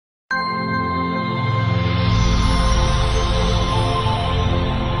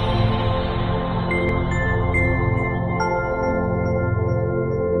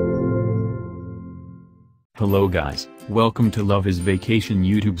Hello guys, welcome to Love is Vacation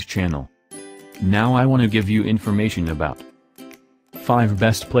YouTube's channel. Now I want to give you information about 5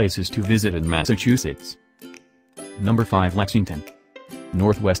 best places to visit in Massachusetts. Number 5, Lexington.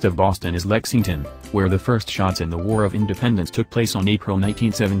 Northwest of Boston is Lexington, where the first shots in the War of Independence took place on April 19,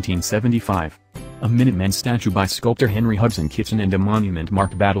 1775. A Minutemen statue by sculptor Henry Hudson Kitson and a monument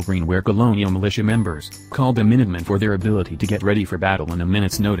mark Battle Green where colonial militia members, called the Minutemen for their ability to get ready for battle in a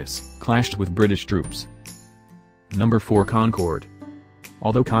minute's notice, clashed with British troops. Number 4, Concord.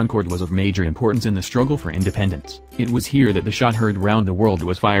 Although Concord was of major importance in the struggle for independence, it was here that the shot heard round the world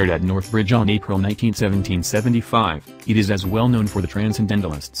was fired at Northbridge on April 19, 1775. It is as well known for the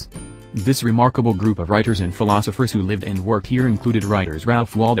Transcendentalists. This remarkable group of writers and philosophers who lived and worked here included writers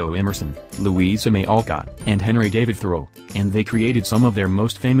Ralph Waldo Emerson, Louisa May Alcott, and Henry David Thoreau, and they created some of their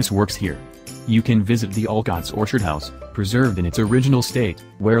most famous works here. You can visit the Alcott's Orchard House, preserved in its original state,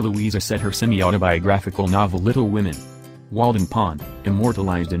 where Louisa set her semi-autobiographical novel Little Women. Walden Pond,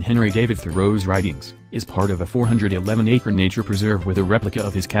 immortalized in Henry David Thoreau's writings, is part of a 411-acre nature preserve with a replica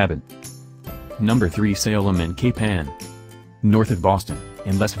of his cabin. Number 3, Salem and Cape Ann. North of Boston,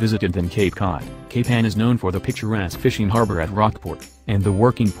 and less visited than Cape Cod, Cape Ann is known for the picturesque fishing harbor at Rockport, and the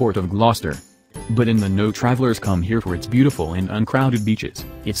working port of Gloucester. But in the know travelers come here for its beautiful and uncrowded beaches,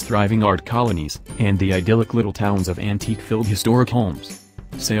 its thriving art colonies, and the idyllic little towns of antique-filled historic homes.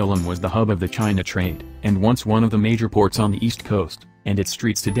 Salem was the hub of the China trade, and once one of the major ports on the East Coast, and its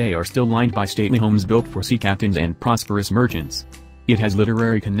streets today are still lined by stately homes built for sea captains and prosperous merchants. It has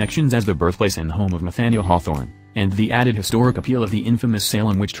literary connections as the birthplace and home of Nathaniel Hawthorne, and the added historic appeal of the infamous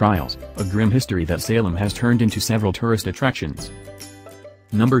Salem witch trials, a grim history that Salem has turned into several tourist attractions.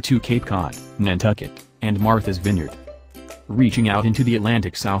 Number 2, Cape Cod, Nantucket, and Martha's Vineyard. Reaching out into the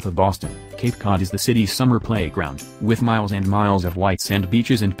Atlantic south of Boston, Cape Cod is the city's summer playground, with miles and miles of white sand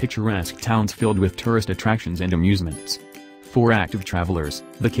beaches and picturesque towns filled with tourist attractions and amusements. For active travelers,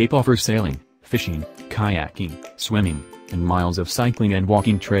 the Cape offers sailing, fishing, kayaking, swimming, and miles of cycling and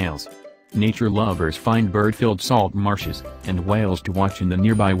walking trails. Nature lovers find bird-filled salt marshes, and whales to watch in the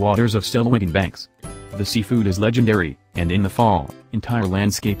nearby waters of Still-Winking Banks. The seafood is legendary, and in the fall, entire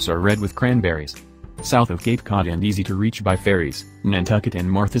landscapes are red with cranberries. South of Cape Cod and easy to reach by ferries, Nantucket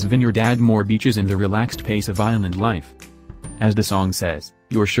and Martha's Vineyard add more beaches and the relaxed pace of island life. As the song says,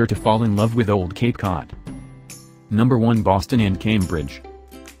 you're sure to fall in love with old Cape Cod. Number 1, Boston and Cambridge.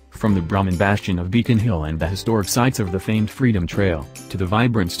 From the Brahmin bastion of Beacon Hill and the historic sites of the famed Freedom Trail, to the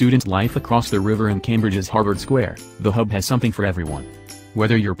vibrant student life across the river in Cambridge's Harvard Square, the hub has something for everyone.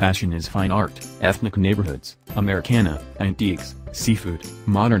 Whether your passion is fine art, ethnic neighborhoods, Americana, antiques, seafood,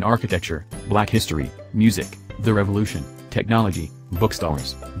 modern architecture, black history, music, the revolution, technology,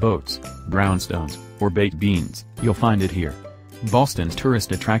 bookstores, boats, brownstones, or baked beans, you'll find it here. Boston's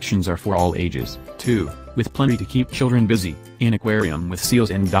tourist attractions are for all ages, too, with plenty to keep children busy, an aquarium with seals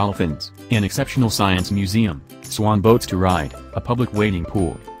and dolphins, an exceptional science museum, swan boats to ride, a public wading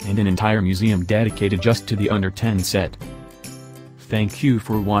pool, and an entire museum dedicated just to the under 10 set. Thank you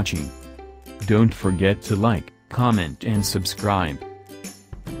for watching. Don't forget to like, comment and subscribe.